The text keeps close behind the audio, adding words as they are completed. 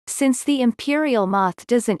Since the imperial moth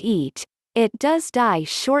doesn't eat, it does die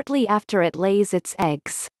shortly after it lays its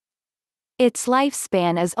eggs. Its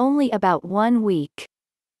lifespan is only about 1 week.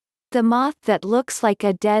 The moth that looks like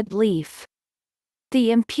a dead leaf.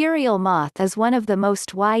 The imperial moth is one of the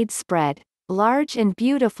most widespread, large and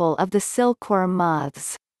beautiful of the silkworm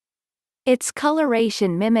moths. Its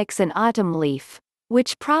coloration mimics an autumn leaf,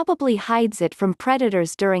 which probably hides it from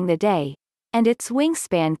predators during the day, and its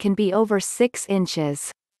wingspan can be over 6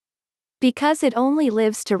 inches. Because it only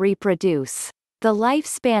lives to reproduce, the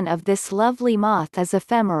lifespan of this lovely moth is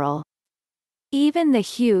ephemeral. Even the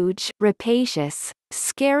huge, rapacious,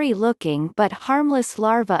 scary-looking but harmless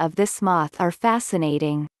larvae of this moth are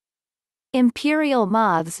fascinating. Imperial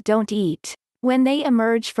moths don't eat. When they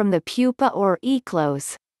emerge from the pupa or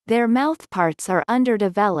eclose, their mouthparts are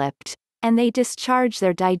underdeveloped, and they discharge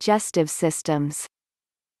their digestive systems.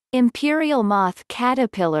 Imperial moth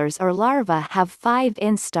caterpillars or larvae have 5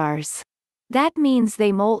 instars. That means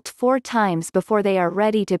they molt 4 times before they are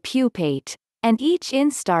ready to pupate, and each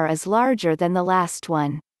instar is larger than the last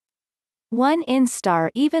one. One instar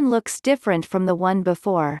even looks different from the one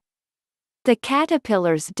before. The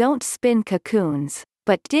caterpillars don't spin cocoons,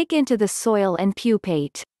 but dig into the soil and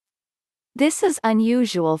pupate. This is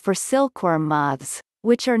unusual for silkworm moths,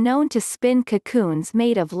 which are known to spin cocoons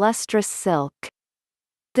made of lustrous silk.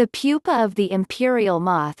 The pupa of the imperial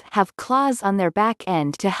moth have claws on their back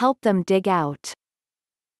end to help them dig out.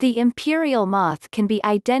 The imperial moth can be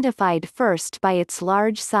identified first by its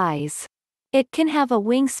large size. It can have a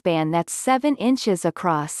wingspan that's 7 inches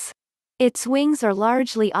across. Its wings are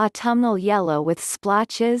largely autumnal yellow with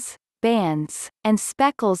splotches, bands, and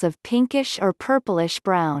speckles of pinkish or purplish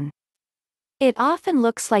brown. It often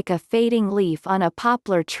looks like a fading leaf on a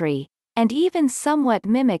poplar tree, and even somewhat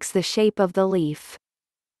mimics the shape of the leaf.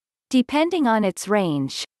 Depending on its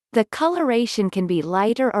range, the coloration can be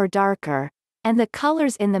lighter or darker, and the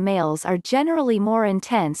colors in the males are generally more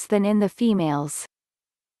intense than in the females.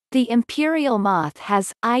 The imperial moth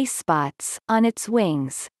has eye spots on its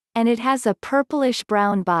wings, and it has a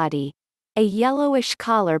purplish-brown body, a yellowish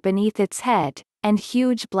collar beneath its head, and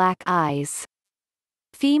huge black eyes.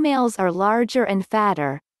 Females are larger and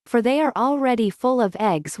fatter, for they are already full of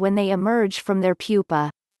eggs when they emerge from their pupa.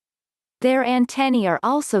 Their antennae are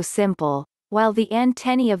also simple, while the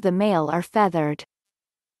antennae of the male are feathered.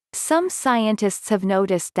 Some scientists have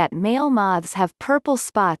noticed that male moths have purple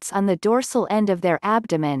spots on the dorsal end of their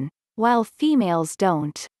abdomen, while females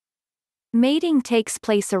don't. Mating takes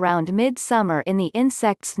place around midsummer in the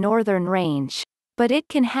insect's northern range, but it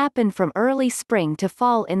can happen from early spring to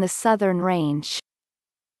fall in the southern range.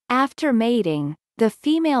 After mating, the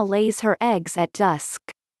female lays her eggs at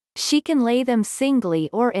dusk. She can lay them singly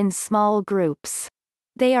or in small groups.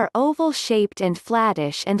 They are oval-shaped and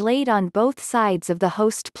flattish and laid on both sides of the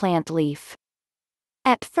host plant leaf.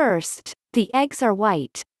 At first, the eggs are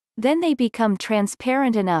white, then they become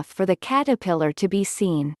transparent enough for the caterpillar to be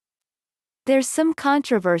seen. There's some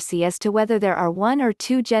controversy as to whether there are 1 or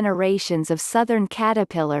 2 generations of southern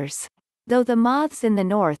caterpillars, though the moths in the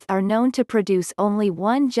north are known to produce only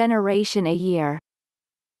 1 generation a year.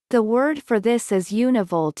 The word for this is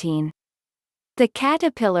univoltine. The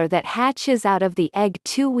caterpillar that hatches out of the egg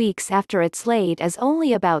 2 weeks after it's laid is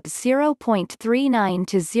only about 0.39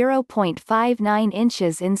 to 0.59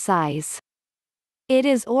 inches in size. It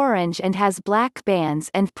is orange and has black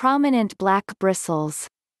bands and prominent black bristles.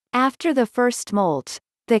 After the first molt,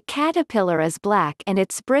 the caterpillar is black and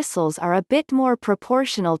its bristles are a bit more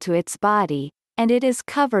proportional to its body, and it is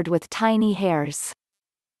covered with tiny hairs.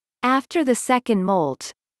 After the second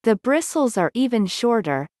molt, the bristles are even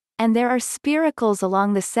shorter, and there are spiracles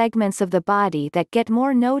along the segments of the body that get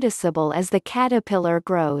more noticeable as the caterpillar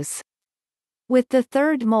grows. With the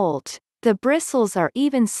third molt, the bristles are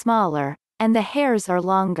even smaller, and the hairs are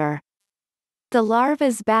longer. The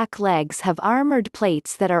larva's back legs have armored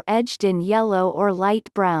plates that are edged in yellow or light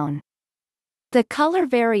brown. The color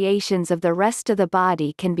variations of the rest of the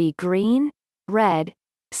body can be green, red,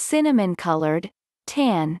 cinnamon-colored,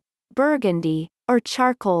 tan, burgundy, or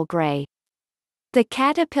charcoal gray. The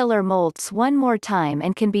caterpillar molts one more time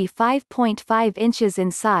and can be 5.5 inches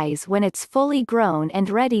in size when it's fully grown and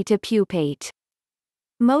ready to pupate.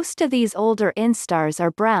 Most of these older instars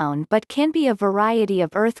are brown but can be a variety of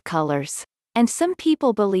earth colors, and some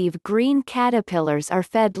people believe green caterpillars are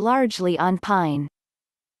fed largely on pine.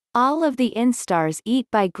 All of the instars eat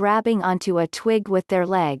by grabbing onto a twig with their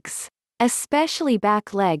legs, especially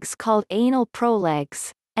back legs called anal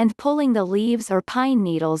prolegs, and pulling the leaves or pine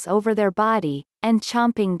needles over their body, and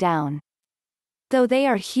chomping down. Though they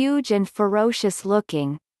are huge and ferocious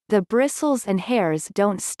looking, the bristles and hairs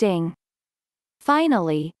don't sting.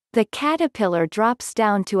 Finally, The caterpillar drops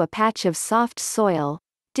down to a patch of soft soil,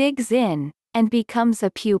 digs in, and becomes a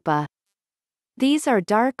pupa. These are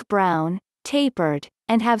dark brown, tapered,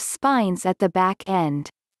 and have spines at the back end.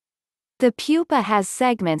 The pupa has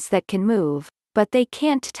segments that can move, but they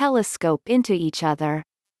can't telescope into each other.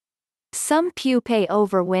 Some pupae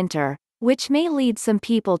overwinter, which may lead some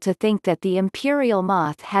people to think that the imperial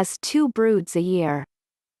moth has 2 broods a year.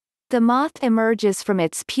 The moth emerges from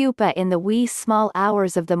its pupa in the wee small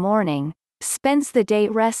hours of the morning, spends the day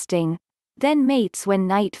resting, then mates when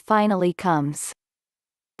night finally comes.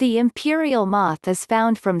 The imperial moth is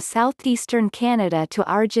found from southeastern Canada to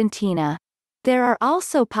Argentina. There are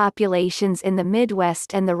also populations in the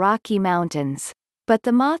Midwest and the Rocky Mountains, but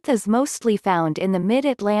the moth is mostly found in the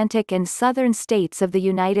mid-Atlantic and southern states of the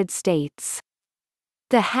United States.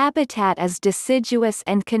 The habitat is deciduous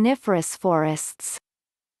and coniferous forests.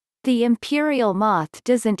 The imperial moth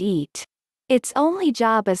doesn't eat. Its only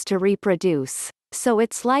job is to reproduce, so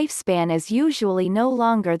its lifespan is usually no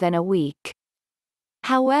longer than a week.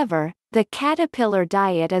 However, the caterpillar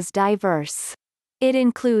diet is diverse. It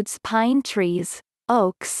includes pine trees,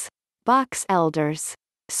 oaks, box elders,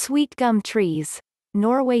 sweet gum trees,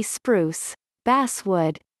 Norway spruce,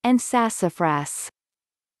 basswood, and sassafras.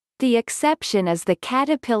 The exception is the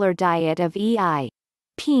caterpillar diet of E.I.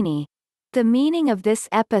 Pini. The meaning of this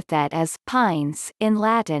epithet is pines in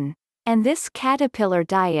Latin, and this caterpillar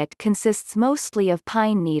diet consists mostly of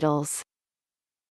pine needles.